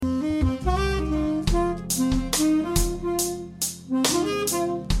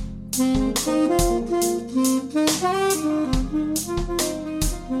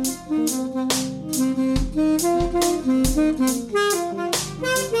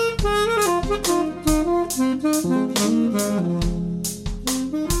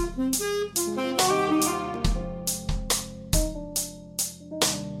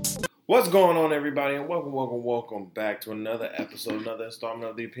What's going on, everybody, and welcome back to another episode, another installment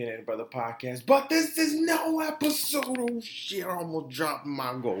of the Opinionated Brother Podcast. But this is no episode. Oh shit! I almost dropped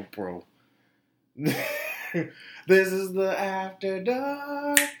my GoPro. This is the After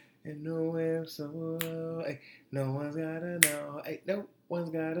Dark, and no episode. Hey, no one's gotta know. Hey, no one's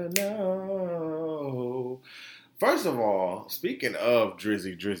gotta know. First of all, speaking of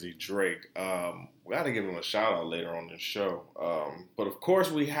Drizzy Drake, we got to give him a shout out later on the show. But of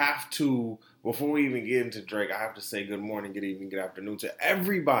course, we have to, before we even get into Drake, I have to say good morning, good evening, good afternoon to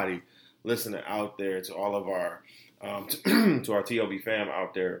everybody listening out there, to all of our, to our T.O.B fam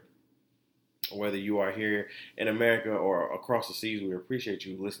out there. Whether you are here in America or across the seas, we appreciate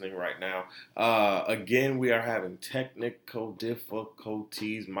you listening right now. Again, we are having technical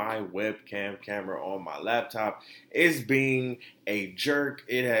difficulties. My webcam camera on my laptop is being a jerk.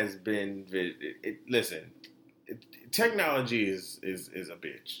 It has been. Listen, technology is a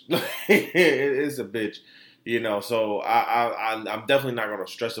bitch. It is a bitch. You know, so I'm definitely not going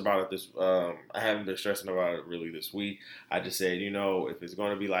to stress about it I haven't been stressing about it really this week. I just said, you know, if it's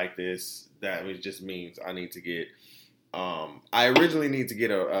going to be like this, that just means I need to get, I originally need to get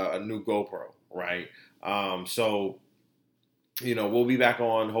a new GoPro, right? So, you know, we'll be back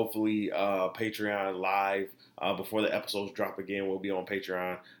on, hopefully, Patreon live before the episodes drop again. We'll be on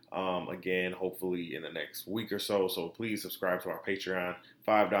Patreon again, hopefully in the next week or so. So please subscribe to our Patreon.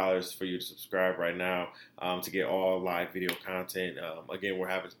 $5 for you to subscribe right now to get all live video content. Again, we're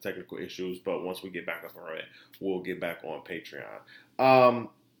having some technical issues, but once we get back up and running, we'll get back on Patreon.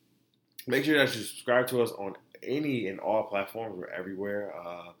 Make sure that you subscribe to us on any and all platforms. We're everywhere,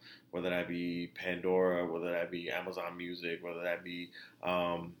 whether that be Pandora, whether that be Amazon Music, whether that be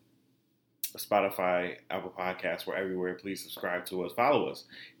Spotify, Apple Podcasts, we're everywhere. Please subscribe to us, follow us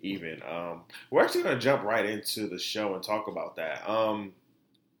even. We're actually going to jump right into the show and talk about that.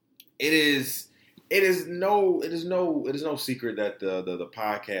 It is no secret that the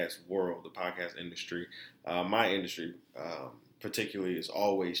podcast world, the podcast industry, my industry, particularly, is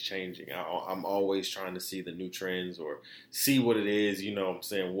always changing. I'm always trying to see the new trends or see what it is, you know what I'm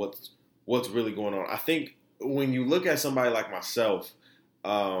saying, what's really going on. I think when you look at somebody like myself,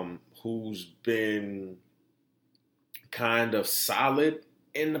 who's been kind of solid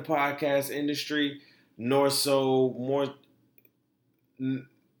in the podcast industry, more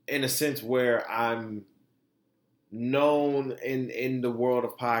in a sense where I'm known in the world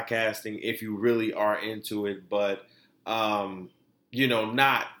of podcasting if you really are into it, but you know,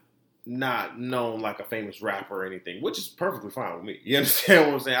 not known like a famous rapper or anything, which is perfectly fine with me. You understand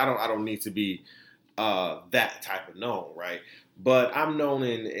what I'm saying? I don't need to be that type of known, right? But I'm known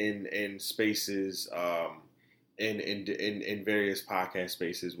in spaces, in various podcast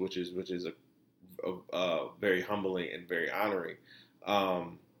spaces, which is a very humbling and very honoring.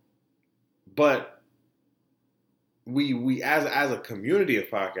 But we as a community of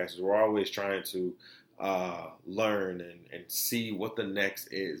podcasters, we're always trying to learn and see what the next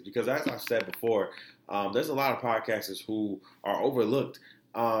is, because as I've said before, there's a lot of podcasters who are overlooked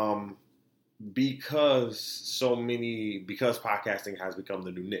because podcasting has become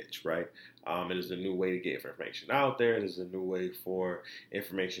the new niche, right? It is a new way to get information out there. It is a new way for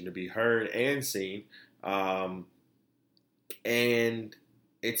information to be heard and seen, and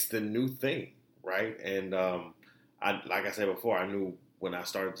it's the new thing, right? And like I said before, I knew when I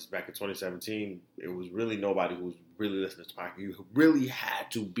started this back in 2017, it was really nobody who was really listening to podcasts. You really had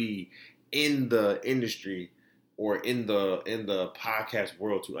to be in the industry or in the podcast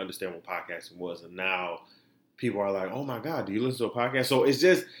world to understand what podcasting was. And now people are like, oh my God, do you listen to a podcast? So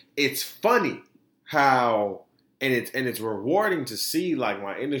it's funny how, and it's rewarding to see like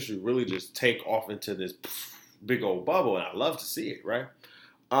my industry really just take off into this big old bubble. And I love to see it, right?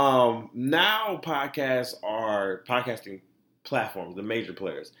 Now podcasting platforms, the major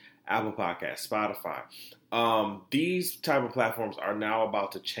players, Apple Podcasts, Spotify, these type of platforms are now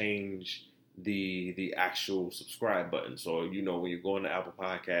about to change the actual subscribe button. So, you know, when you go into Apple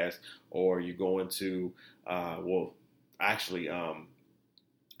Podcasts or you go into, Spotify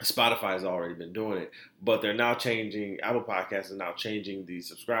has already been doing it, but they're now changing, Apple Podcasts is now changing the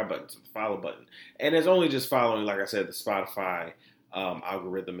subscribe button to the follow button. And it's only just following, like I said, the Spotify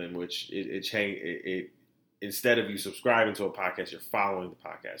algorithm, in which it instead of you subscribing to a podcast, you're following the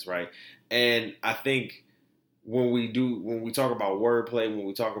podcast, right? And I think when we talk about wordplay, when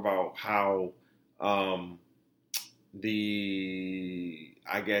we talk about how I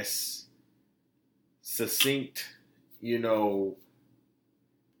guess, succinct, you know,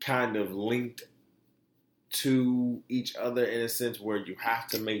 kind of linked to each other in a sense where you have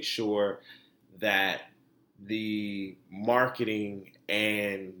to make sure that the marketing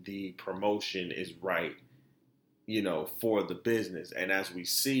and the promotion is right, for the business. And as we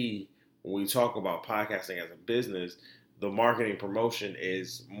see, when we talk about podcasting as a business, the marketing promotion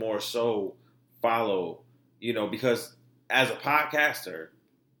is more so follow, because as a podcaster,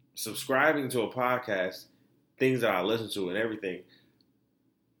 subscribing to a podcast, things that I listen to and everything,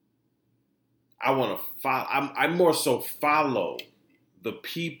 I want to follow. I more so follow the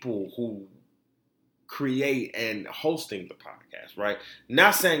people who create and hosting the podcast, right?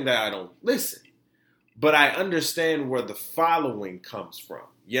 Not saying that I don't listen, but I understand where the following comes from.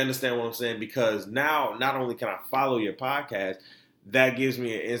 You understand what I'm saying? Because now, not only can I follow your podcast, that gives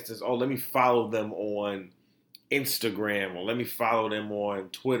me an instance, let me follow them on Instagram, or let me follow them on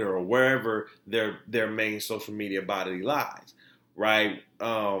Twitter, or wherever their main social media body lies, right?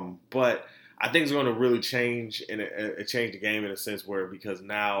 But I think it's going to really change change the game in a sense where, because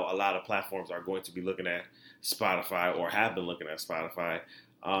now a lot of platforms are going to be looking at Spotify, or have been looking at Spotify,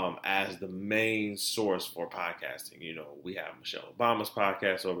 as the main source for podcasting. We have Michelle Obama's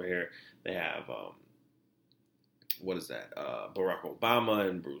podcast over here. They have Barack Obama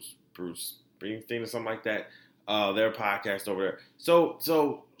and Bruce Springsteen or something like that. Their podcast over there. So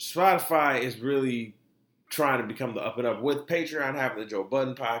Spotify is really trying to become the up and up, with Patreon having the Joe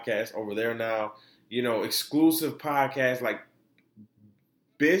Budden podcast over there now. Exclusive podcasts, like,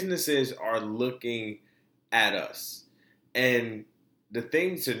 businesses are looking at us. And the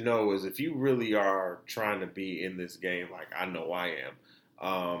thing to know is, if you really are trying to be in this game, like I know I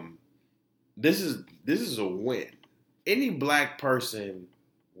am, this is a win. Any black person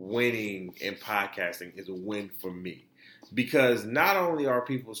winning in podcasting is a win for me, because not only are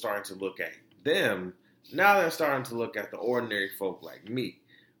people starting to look at them, now they're starting to look at the ordinary folk like me,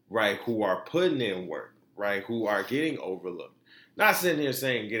 right, who are putting in work, right, who are getting overlooked. Not sitting here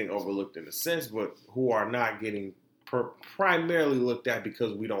saying getting overlooked in a sense, but who are not getting primarily looked at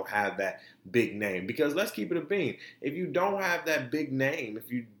because we don't have that big name. Because let's keep it a bean. If you don't have that big name,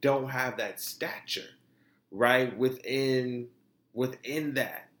 if you don't have that stature, right, within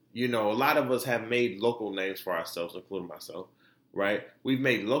that, a lot of us have made local names for ourselves, including myself, right? We've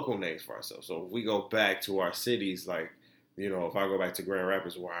made local names for ourselves. So if we go back to our cities, like, if I go back to Grand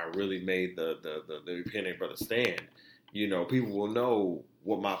Rapids, where I really made the Opinionated Brother stand, people will know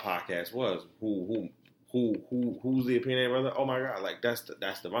what my podcast was. Who's the Opinionated Brother? Oh my God, like that's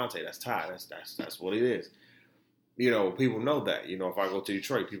Devontae, that's Ty, that's what it is. People know that. If I go to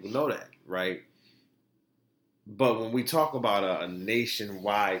Detroit, people know that, right? But when we talk about a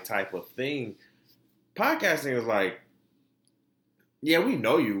nationwide type of thing, podcasting is like, yeah, we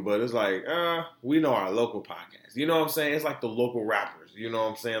know you, but it's like, we know our local podcast. You know what I'm saying? It's like the local rappers. You know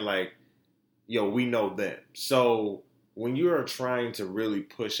what I'm saying? Like, we know them. So when you're trying to really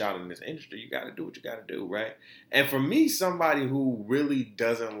push out in this industry, you got to do what you got to do, right? And for me, somebody who really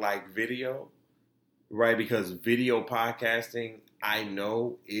doesn't like video, right, because video podcasting, I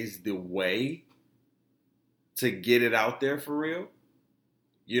know, is the way to get it out there for real.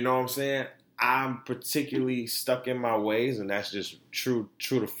 You know what I'm saying? I'm particularly stuck in my ways, and that's just true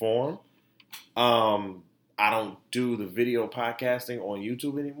to form. I don't do the video podcasting on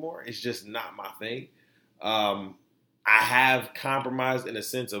YouTube anymore. It's just not my thing. I have compromised in a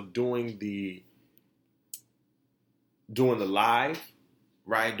sense of doing the live,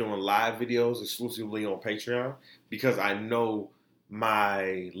 right? Doing live videos exclusively on Patreon, because I know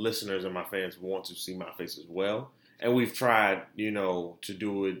my listeners and my fans want to see my face as well. And we've tried, to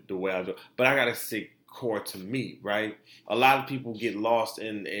do it the way I do. But I got to stick core to me, right? A lot of people get lost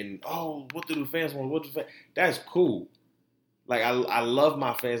in what do the fans want? That's cool. Like, I love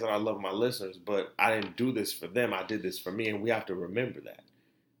my fans and I love my listeners, but I didn't do this for them. I did this for me, and we have to remember that.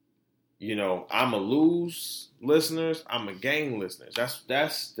 I'm a lose listeners. I'm a gain listeners.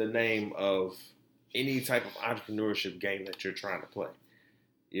 That's the name of any type of entrepreneurship game that you're trying to play,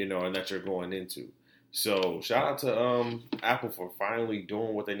 and that you're going into. So shout out to Apple for finally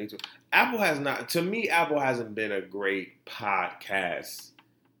doing what they need to. Apple hasn't been a great podcast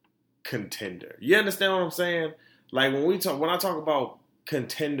contender. You understand what I'm saying? Like, when I talk about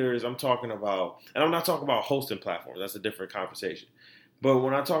contenders, I'm talking about, and I'm not talking about hosting platforms. That's a different conversation. But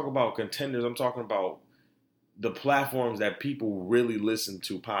when I talk about contenders, I'm talking about the platforms that people really listen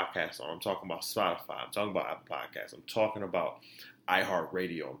to podcasts on. I'm talking about Spotify. I'm talking about Apple Podcasts. I'm talking about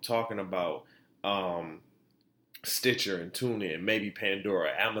iHeartRadio. I'm talking about Stitcher and TuneIn, maybe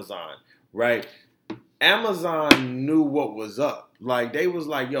Pandora, Amazon, right? Amazon knew what was up. Like, they was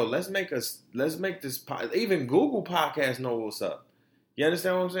like, yo, let's make this even Google Podcasts know what's up. You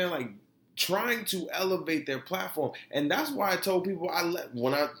understand what I'm saying? Like, trying to elevate their platform. And that's why I told people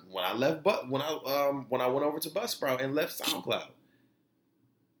when I went over to Buzzsprout and left SoundCloud.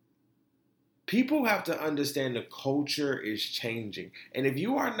 people have to understand the culture is changing. And if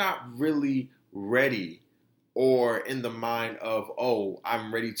you are not really ready or in the mind of, oh,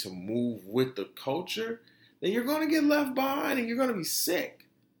 I'm ready to move with the culture, then you're going to get left behind and you're going to be sick.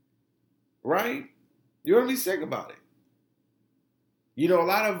 Right? You're going to be sick about it. You know, a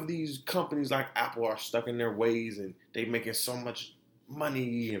lot of these companies like Apple are stuck in their ways and they making so much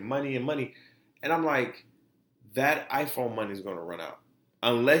money and money and money. And I'm like, that iPhone money is going to run out.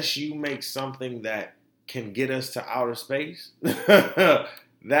 Unless you make something that can get us to outer space, that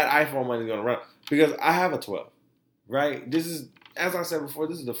iPhone money is going to run out. Because I have a 12, right? This is, as I said before,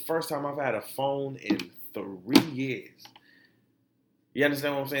 this is the first time I've had a phone in 3 years. You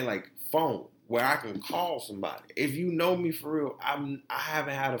understand what I'm saying? Like, phone, where I can call somebody. If you know me for real, I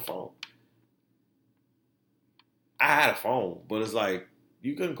haven't had a phone. I had a phone, but it's like,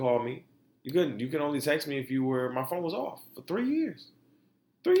 you couldn't call me. You can only text me if my phone was off for 3 years.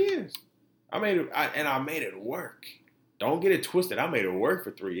 3 years. I made it work. Don't get it twisted. I made it work for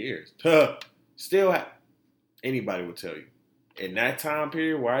 3 years. Still, anybody would tell you. In that time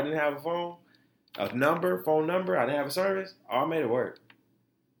period where I didn't have a phone number, I didn't have a service, I made it work.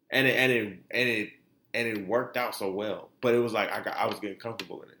 And it worked out so well. But it was like, I was getting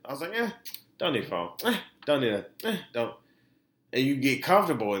comfortable in it. I was like, don't need a phone. Don't need don't. And you get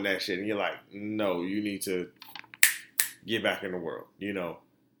comfortable in that shit, and you're like, no, you need to get back in the world, you know.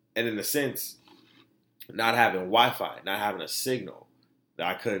 And in a sense, not having Wi-Fi, not having a signal, that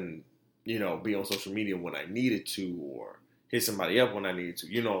I couldn't, you know, be on social media when I needed to, or hit somebody up when I needed to,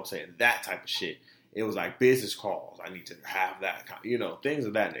 you know what I'm saying? That type of shit. It was like business calls. I need to have that, you know, things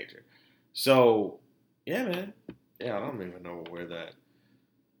of that nature. So, yeah, man. Yeah, I don't even know where that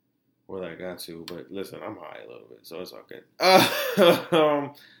got to, but listen, I'm high a little bit, so it's okay.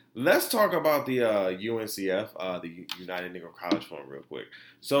 Let's talk about the UNCF, the United Negro College Fund, real quick.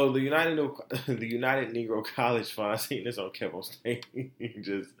 So the United Negro College Fund, I seen this on Kevin's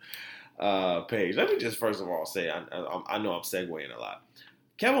Stage's page. Let me just first of all say, I know I'm segueing a lot.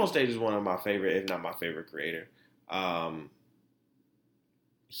 Kevin on Stage is one of my favorite, if not my favorite creator.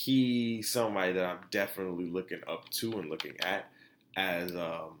 He's somebody that I'm definitely looking up to and looking at as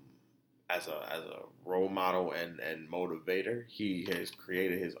a role model and motivator. He has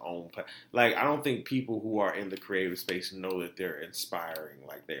created his own. Like, I don't think people who are in the creative space know that they're inspiring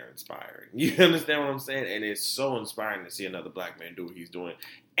like they're inspiring. You understand what I'm saying? And it's so inspiring to see another black man do what he's doing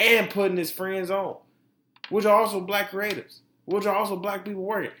and putting his friends on, which are also black creatives, which are also black people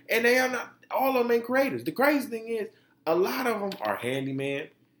working. And they are not, all of them ain't creators. The crazy thing is, a lot of them are handyman.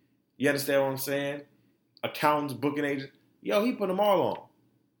 You understand what I'm saying? Accountants, booking agents. Yo, he put them all on.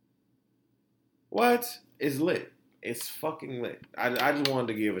 What? It's lit. It's fucking lit. I just wanted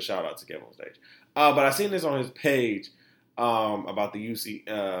to give a shout out to Kevin on Stage. But I seen this on his page about the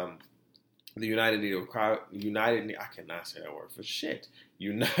the United Negro I cannot say that word for shit.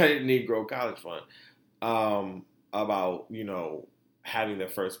 United Negro College Fund about, you know, having their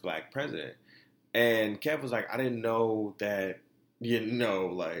first black president. And Kev was like, I didn't know that, you know,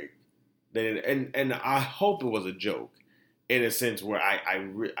 like, they didn't, and I hope it was a joke. In a sense where I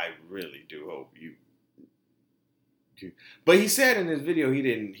really do hope you. But he said in his video he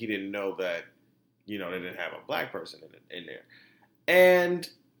didn't know that, you know, they didn't have a black person in there. And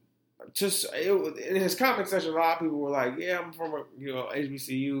just in his comment section, a lot of people were like, yeah, I'm from a, you know,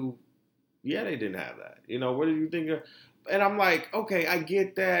 HBCU. Yeah, they didn't have that. You know, what do you think of? And I'm like, okay, I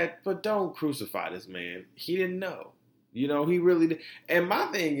get that, but don't crucify this man. He didn't know. You know, he really did. And my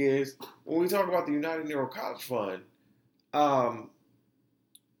thing is, when we talk about the United Negro College Fund, I'm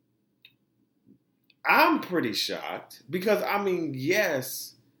pretty shocked because, I mean,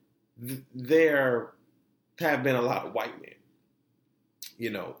 yes, there have been a lot of white men, you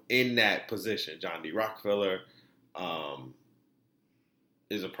know, in that position. John D. Rockefeller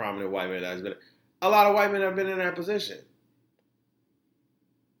is a prominent white man that has been. A lot of white men have been in that position.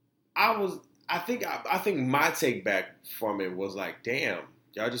 I think my take back from it was like, damn,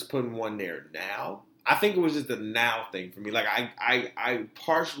 y'all just putting one there now. I think it was just a now thing for me. Like, I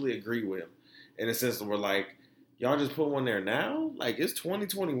partially agree with him in a sense that we're like, y'all just put one there now? Like, it's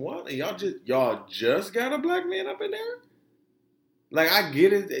 2021 and y'all just got a black man up in there? Like, I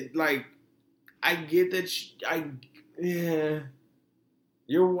get it. Like, I get that. Yeah,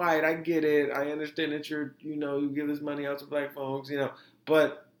 you're white. I get it. I understand that you give this money out to black folks, you know,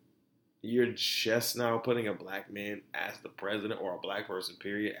 but you're just now putting a black man as the president, or a black person,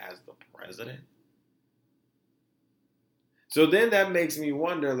 period, as the president. So then that makes me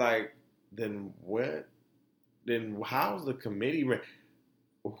wonder, like, then what? Then how's the committee?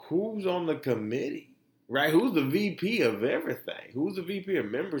 Who's on the committee? right? Who's the VP of everything? Who's the VP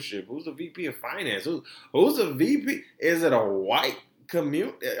of membership? Who's the VP of finance? Who's the VP? Is it a white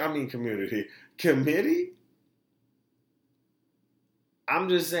community committee? I'm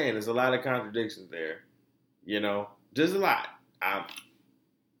just saying, there's a lot of contradictions there. Just a lot. I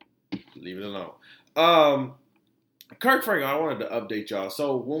leave it alone. Kirk Franklin, I wanted to update y'all.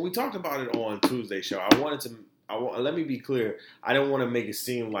 So when we talked about it on Tuesday's show, let me be clear. I didn't want to make it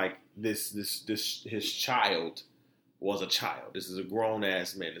seem like his child was a child. This is a grown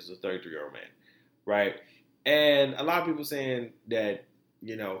ass man. This is a 33-year-old man, right? And a lot of people saying that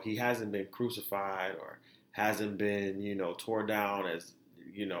he hasn't been crucified or hasn't been tore down as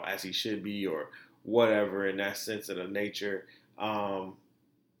as he should be or whatever in that sense of the nature. And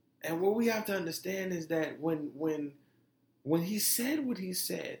what we have to understand is that when he said what he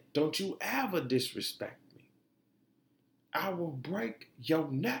said, don't you ever disrespect me. I will break your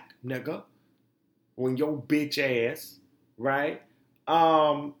neck, nigga. When your bitch ass, right?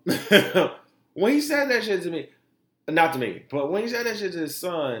 When he said that shit to me, not to me, but when he said that shit to his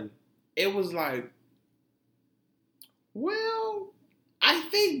son, it was like, well, I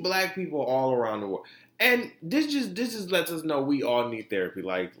think black people all around the world, and this just lets us know we all need therapy,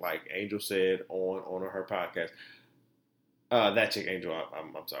 like Angel said on her podcast. That chick Angel,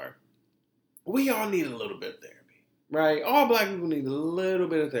 I'm sorry. We all need a little bit of therapy, right? All black people need a little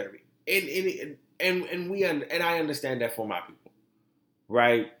bit of therapy, and I understand that for my people,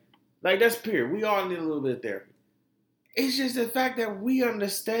 right? Like that's period. We all need a little bit of therapy. It's just the fact that we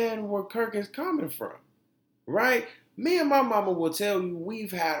understand where Kirk is coming from, right? Me and my mama will tell you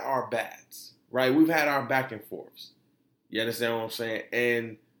we've had our bats, right? We've had our back and forths. You understand what I'm saying?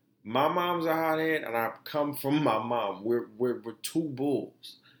 And my mom's a hothead, and I come from my mom. We're two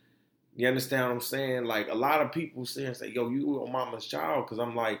bulls. You understand what I'm saying? Like a lot of people say, "Yo, you were mama's child," because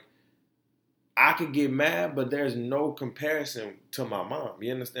I'm like, I could get mad, but there's no comparison to my mom.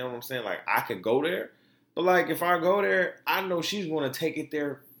 You understand what I'm saying? Like I could go there, but like if I go there, I know she's going to take it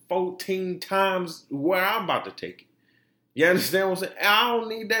there 14 times where I'm about to take it. You understand what I'm saying? I don't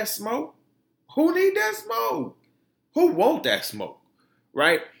need that smoke. Who need that smoke? Who want that smoke?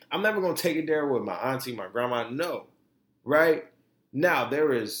 Right? I'm never going to take it there with my auntie, my grandma. No. Right? Now,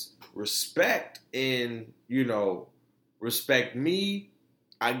 there is respect in, respect me.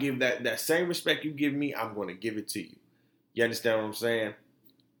 I give that same respect you give me, I'm going to give it to you. You understand what I'm saying?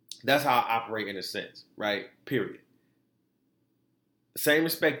 That's how I operate in a sense. Right? Period. The same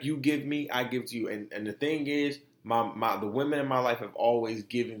respect you give me, I give to you. And the thing is, the women in my life have always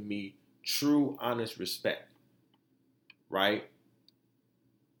given me true, honest respect, right?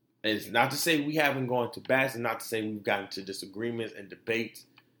 And it's not to say we haven't gone to bats, and not to say we've gotten to disagreements and debates,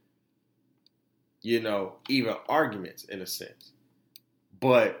 even arguments in a sense.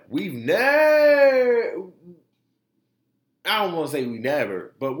 But we've never, I don't want to say we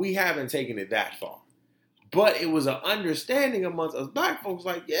never, but we haven't taken it that far. But it was an understanding amongst us black folks,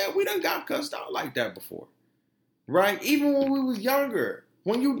 like, yeah, we done got cussed out like that before. Right? Even when we was younger.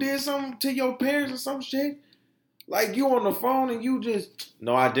 When you did something to your parents or some shit, like you on the phone and you just,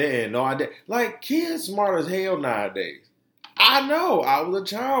 no, I didn't. Like kids smart as hell nowadays. I know. I was a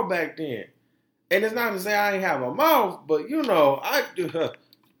child back then. And it's not to say I ain't have a mouth, but I do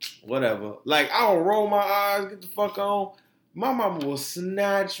whatever. Like I'll roll my eyes, get the fuck on. My mama will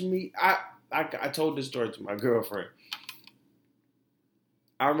snatch me. I told this story to my girlfriend.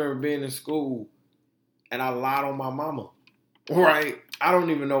 I remember being in school and I lied on my mama, right? I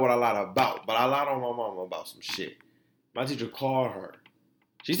don't even know what I lied about, but I lied on my mama about some shit. My teacher called her.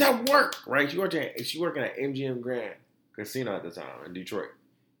 She's at work, right? She working at MGM Grand Casino at the time in Detroit.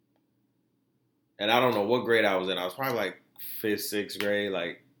 And I don't know what grade I was in. I was probably like 5th, 6th grade,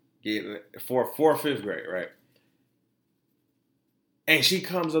 like getting 4th, 5th grade, right? And she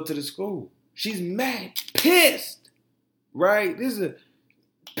comes up to the school. She's mad, pissed, right? This is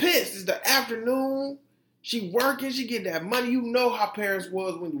pissed. It's the afternoon. She working. She get that money. You know how parents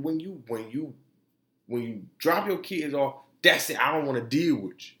was when you drop your kids off. That's it. I don't want to deal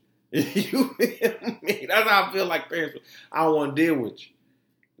with you. You feel me? That's how I feel like parents. I don't want to deal with you.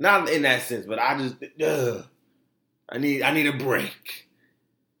 Not in that sense, but I just I need a break.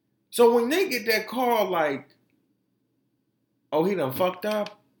 So when they get that call, like, oh, he done fucked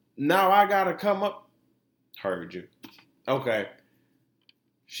up. Now I gotta come up. Heard you. Okay.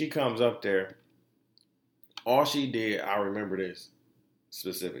 She comes up there. All she did, I remember this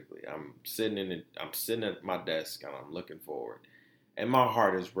specifically. I'm sitting at my desk and I'm looking forward. And my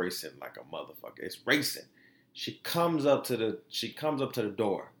heart is racing like a motherfucker. It's racing. She comes up to the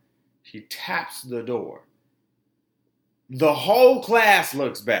door. She taps the door. The whole class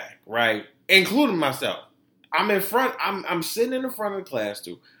looks back, right? including myself. I'm sitting in the front of the class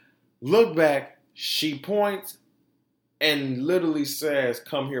too. Look back, she points and literally says,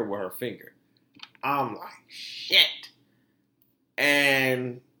 "Come here," with her finger. I'm like, shit.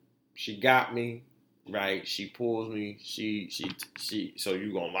 And she got me, right? She pulls me. She. So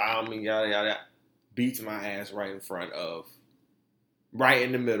you gonna lie on me? Yada yada. Beats my ass right in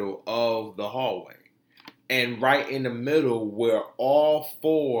the middle of the hallway, and right in the middle where all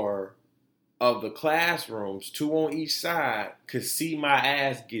 4 of the classrooms, 2 on each side, could see my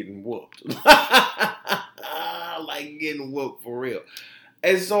ass getting whooped. Like getting whooped for real.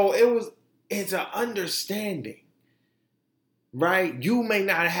 And so it's an understanding, right? You may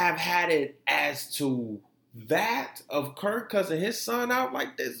not have had it as to that of Kirk cussing his son out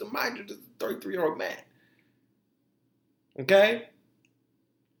like this. Mind you, this is a 33-year-old man. Okay?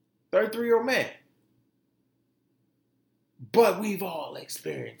 33-year-old man. But we've all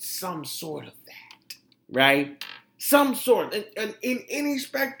experienced some sort of that, right? Some sort, in any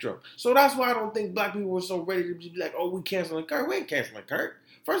spectrum. So that's why I don't think black people were so ready to be like, oh, we canceling Kirk. We ain't canceling Kirk.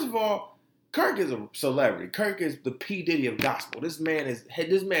 First of all, Kirk is a celebrity. Kirk is the P. Diddy of gospel. This man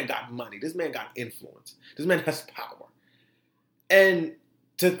got money. This man got influence. This man has power. And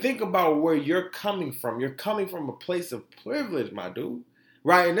to think about where you're coming from a place of privilege, my dude.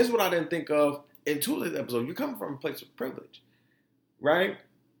 Right? And this is what I didn't think of in Tuesday's episode. You're coming from a place of privilege. Right?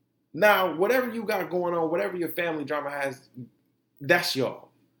 Now, whatever you got going on, whatever your family drama has, that's y'all.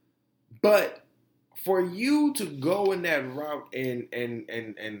 But for you to go in that route and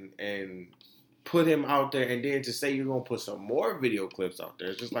put him out there, and then to say you're gonna put some more video clips out there,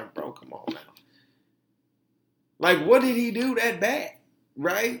 it's just like, bro, come on now. Like, what did he do that bad?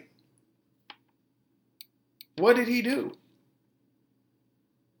 Right? What did he do?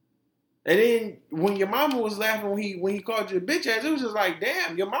 And then when your mama was laughing when he called you a bitch ass, it was just like,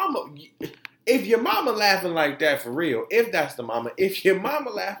 damn, your mama. If your mama laughing like that for real, if that's the mama, if your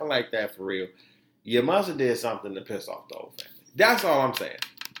mama laughing like that for real, you must have did something to piss off the whole family. That's all I'm saying.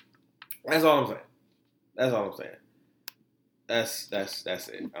 That's all I'm saying. That's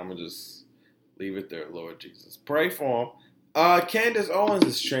it. I'm gonna just leave it there, Lord Jesus. Pray for him. Candace Owens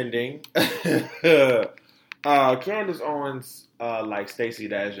is trending. Candace Owens, like Stacey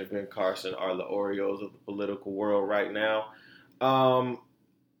Dash and Ben Carson, are the Oreos of the political world right now.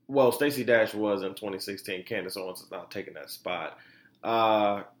 Well, Stacey Dash was in 2016. Candace Owens is now taking that spot.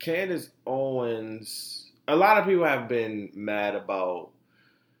 Candace Owens, a lot of people have been mad about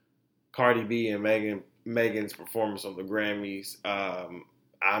Cardi B and Megan's performance on the Grammys.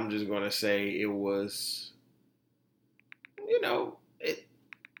 I'm just going to say it was,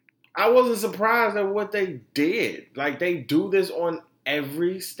 I wasn't surprised at what they did. Like, they do this on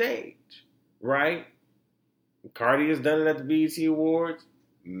every stage, right? Cardi has done it at the BET Awards.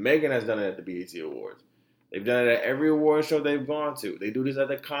 Megan has done it at the BET Awards. They've done it at every award show they've gone to. They do this at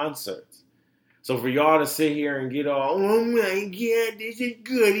the concerts. So for y'all to sit here and get all, oh my God, this is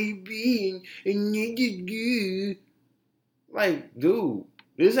Cardi B and nigga good. Like, dude,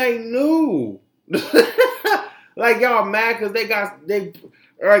 this ain't new. Like, y'all mad because they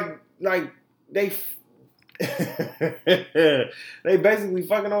basically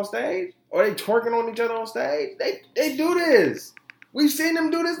fucking on stage, or they twerking on each other on stage. They do this. We've seen them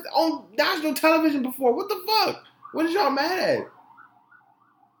do this on national television before. What the fuck? What is y'all mad at?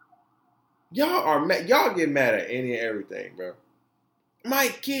 Y'all get mad at any and everything, bro. My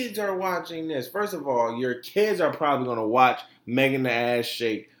kids are watching this. First of all, your kids are probably gonna watch Megan the Ass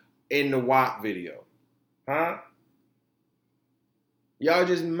Shake in the WAP video, huh? Y'all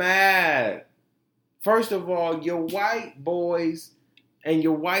just mad. First of all, your white boys and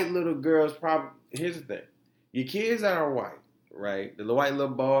your white little girls probably... Here's the thing. Your kids that are white, right? The white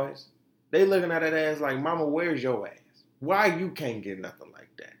little boys, they looking at that ass like, mama, where's your ass? Why you can't get nothing like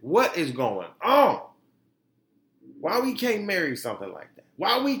that? What is going on? Why we can't marry something like that?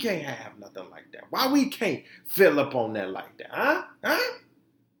 Why we can't have nothing like that? Why we can't fill up on that like that? Huh?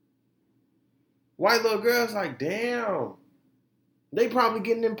 White little girls like, damn. They probably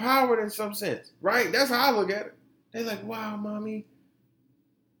getting empowered in some sense, right? That's how I look at it. They're like, wow, mommy,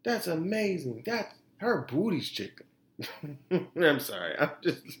 that's amazing. Her booty's chicken. I'm sorry. I'm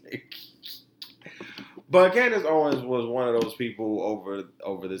just like... But Candace Owens was one of those people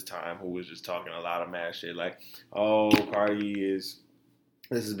over this time who was just talking a lot of mad shit. Like, oh, this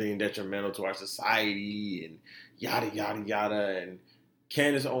is being detrimental to our society and yada, yada, yada. And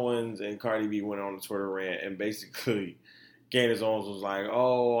Candace Owens and Cardi B went on a Twitter rant, and basically Candace Owens was like,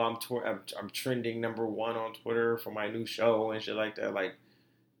 oh, I'm trending #1 on Twitter for my new show and shit like that. Like,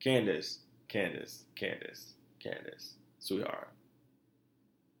 Candace, sweetheart.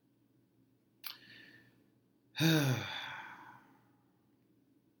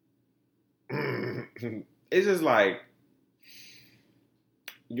 It's just like,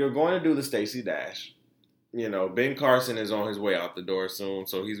 you're going to do the Stacey Dash. You know, Ben Carson is on his way out the door soon,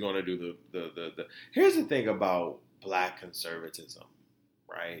 so he's going to do the. Here's the thing about black conservatism,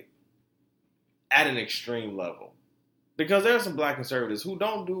 right? At an extreme level. Because there are some black conservatives who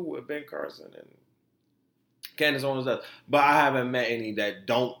don't do what Ben Carson and Candace Owens does. But I haven't met any that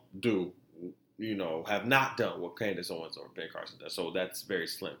don't do, have not done what Candace Owens or Ben Carson does. So that's very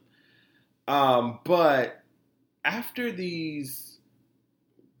slim. But after these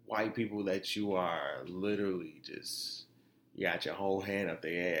white people that you are literally just, you got your whole hand up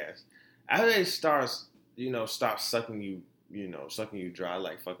their ass, after they stop sucking you dry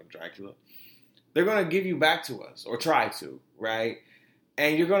like fucking Dracula, they're going to give you back to us, or try to, right?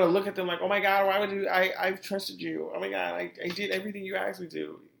 And you're going to look at them like, oh my God, why would you, I've trusted you. Oh my God, I did everything you asked me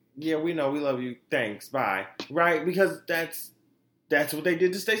to. Yeah, we know, we love you. Thanks, bye. Right? Because that's what they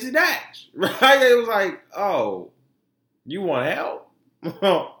did to Stacey Dash, right? It was like, oh, you want help?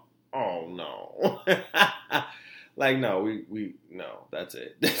 Oh no. Like, no, no, that's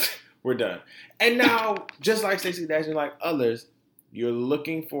it. We're done. And now, just like Stacey Dash and like others, you're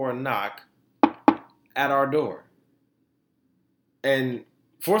looking for a knock at our door. And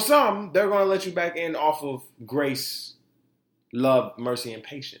for some, they're going to let you back in off of grace, love, mercy, and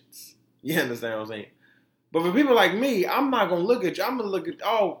patience. You understand what I'm saying? But for people like me, I'm not going to look at you. I'm going to look at,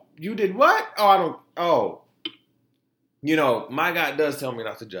 oh, you did what? My God does tell me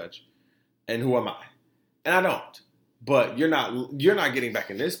not to judge. And who am I? And I don't. But you're not getting back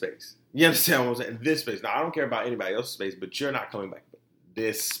in this space. You understand what I'm saying? This space. Now, I don't care about anybody else's space, but you're not coming back in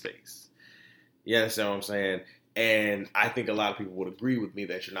this space. You understand what I'm saying? And I think a lot of people would agree with me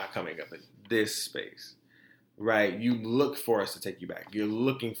that you're not coming up in this space. Right? You look for us to take you back. You're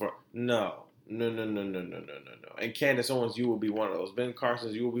looking for... No. And Candace Owens, you will be one of those. Ben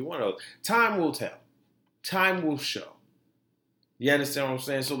Carson, you will be one of those. Time will tell. Time will show. You understand what I'm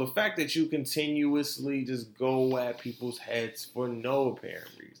saying? So the fact that you continuously just go at people's heads for no apparent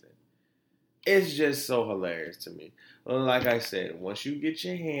reason, it's just so hilarious to me. Like I said, once you get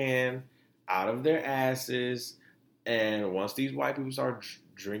your hand out of their asses, and once these white people start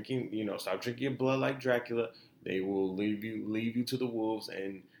drinking, stop drinking your blood like Dracula, they will leave you to the wolves,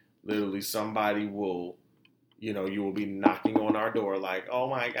 and literally somebody will, you will be knocking on our door like, oh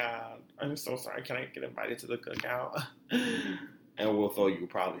my God, I'm so sorry, can I get invited to the cookout? And we'll throw you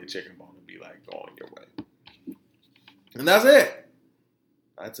probably a chicken bone and be like, go on your way. And that's it.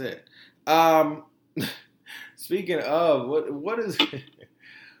 That's it. Speaking of, what is it?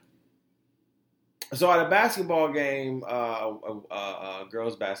 So at a basketball game, a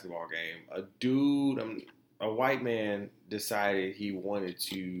girls' basketball game, a white man decided he wanted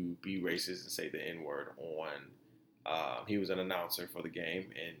to be racist and say the N-word on, he was an announcer for the game,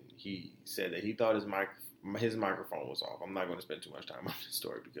 and he said that he thought his microphone was off. I'm not going to spend too much time on this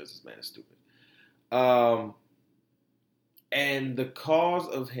story because this man is stupid. And the cause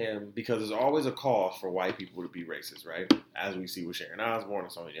of him, because there's always a cause for white people to be racist, right? As we see with Sharon Osbourne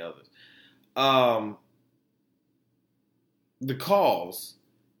and so many others. The cause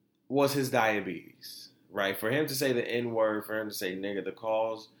was his diabetes, right? For him to say the N-word, for him to say nigga, the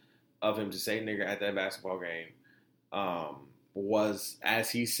cause of him to say nigga at that basketball game was, as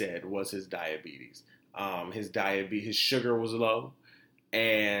he said, was his diabetes. His sugar was low,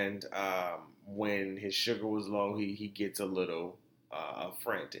 and when his sugar was low, he gets a little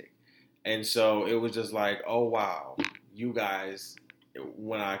frantic, and so it was just like, oh wow, you guys,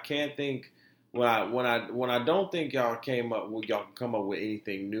 when I don't think y'all can come up with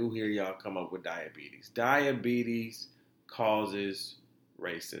anything new here, y'all come up with diabetes. Diabetes causes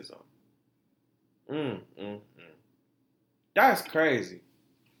racism. That's crazy.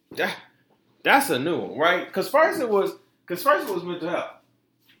 That's a new one, right? Because first it was mental health.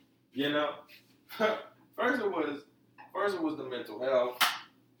 First it was the mental health,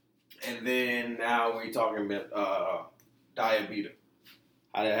 and then now we talking about diabetes.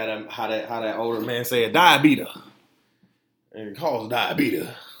 How that older man say a diabetes, and it calls diabetes.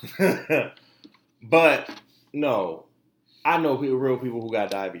 But no, I know real people who got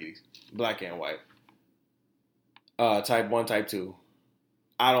diabetes, black and white, type 1, type 2.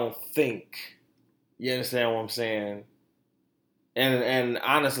 I don't think, you understand what I'm saying? And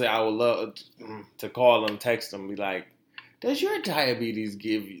honestly, I would love to call them, text them, be like, does your diabetes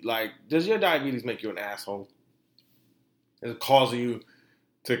make you an asshole? Does it cause you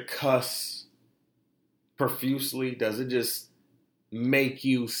to cuss profusely? Does it just make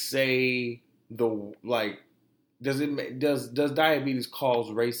you say does diabetes cause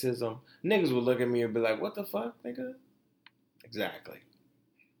racism? Niggas would look at me and be like, what the fuck, nigga? Exactly.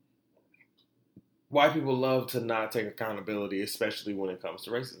 White people love to not take accountability, especially when it comes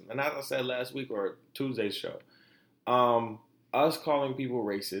to racism. And as I said last week or Tuesday's show, us calling people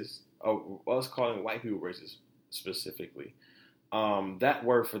racist, us calling white people racist specifically, that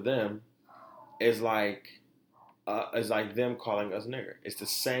word for them is like them calling us nigger. It's the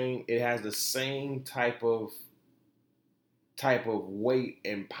same. It has the same type of weight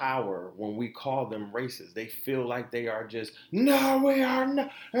and power when we call them racist. They feel like they are just, no, we are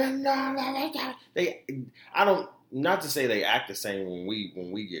not. No. They, I don't, not to say they act the same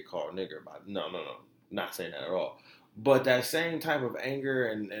when we get called nigger. No, not saying that at all. But that same type of anger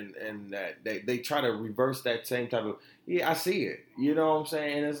and that they try to reverse that same type of, yeah, I see it. You know what I'm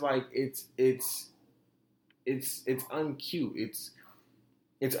saying? And it's like it's uncute.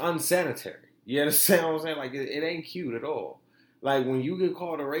 It's unsanitary. You understand what I'm saying? Like it ain't cute at all. Like when you get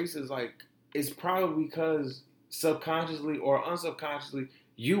called a racist, like it's probably because subconsciously or unsubconsciously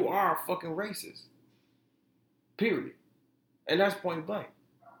you are a fucking racist. Period. And that's point blank.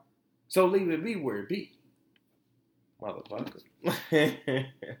 So leave it be where it be. Motherfucker.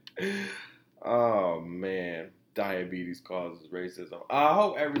 Oh man. Diabetes causes racism. I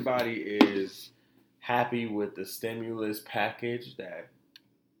hope everybody is happy with the stimulus package that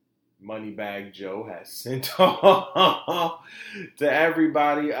MoneyBaggJoe has sent off to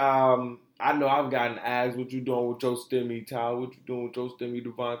everybody. I know I've gotten asked, what you doing with your stimmy, Ty? What you doing with your stimmy,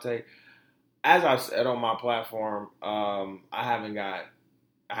 Devontae? As I've said on my platform, I haven't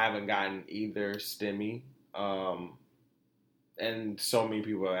gotten either stimmy. And so many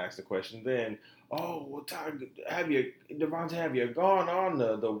people have asked the question then, oh, well, Ty, Devontae, have you gone on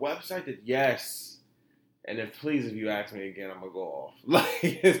the website? Yes. And if you ask me again, I'm gonna go off.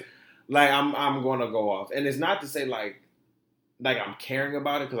 Like I'm gonna go off. And it's not to say like I'm caring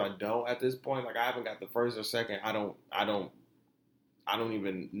about it, because I don't at this point. Like I haven't got the first or second. I don't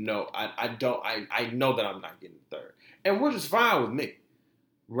even know. I know that I'm not getting the third. And which is fine with me.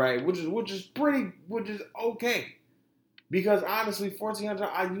 Right? Which is okay. Because honestly, $1,400,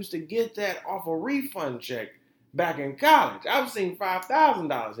 I used to get that off a refund check back in college. I've seen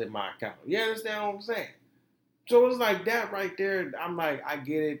 $5,000 hit my account. You understand what I'm saying? So it's like that right there. I'm like, I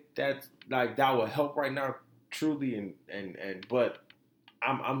get it. That's like that will help right now, truly, and but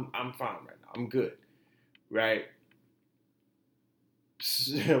I'm fine right now. I'm good, right?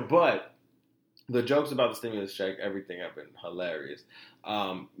 But the jokes about the stimulus check, everything have been hilarious.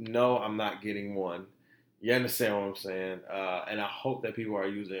 No, I'm not getting one. You understand what I'm saying? And I hope that people are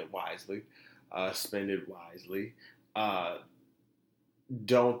using it wisely, spend it wisely.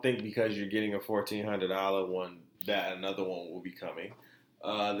 Don't think because you're getting a $1,400 one that another one will be coming.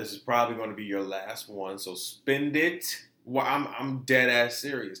 This is probably going to be your last one, so spend it. Well, I'm dead ass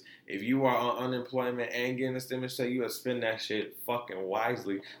serious. If you are on unemployment and getting a stimulus check, you gotta spend that shit fucking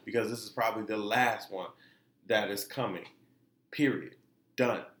wisely, because this is probably the last one that is coming. Period.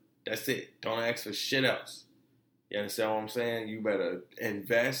 Done. That's it. Don't ask for shit else. You understand what I'm saying? You better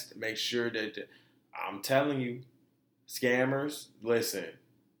invest. Make sure that I'm telling you. Scammers, listen.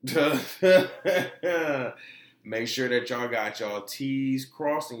 Make sure that y'all got y'all T's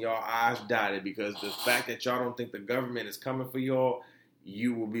crossed and y'all I's dotted, because the fact that y'all don't think the government is coming for y'all,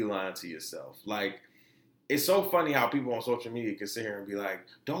 you will be lying to yourself. Like, it's so funny how people on social media can sit here and be like,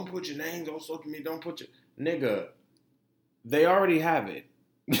 don't put your names on social media, don't put your... Nigga, they already have it.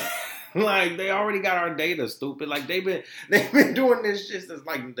 Like, they already got our data, stupid. Like, they've been doing this shit since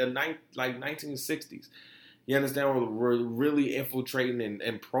like the 1960s. You understand? We're really infiltrating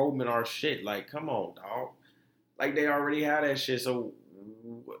and probing our shit. Like, come on, dog. Like, they already had that shit, so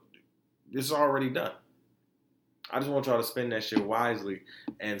it's already done. I just want y'all to spend that shit wisely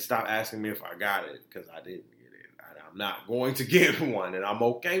and stop asking me if I got it, because I didn't get it. I'm not going to get one, and I'm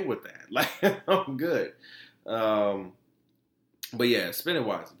okay with that. Like, I'm good. But yeah, spend it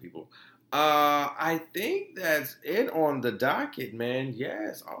wisely, people. I think that's it on the docket, man.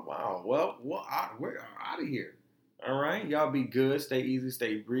 Yes. Oh, wow. Well, we're out of here. All right. Y'all be good. Stay easy.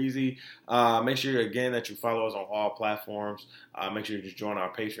 Stay breezy. Make sure, again, that you follow us on all platforms. Make sure you just join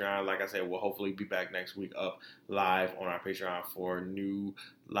our Patreon. Like I said, we'll hopefully be back next week up live on our Patreon for new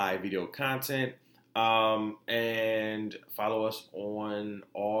live video content. And follow us on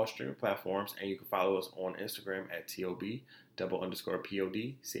all streaming platforms. And you can follow us on Instagram at T.O.B.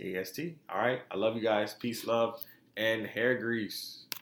 _PODCAST. All right. I love you guys. Peace, love, and hair grease.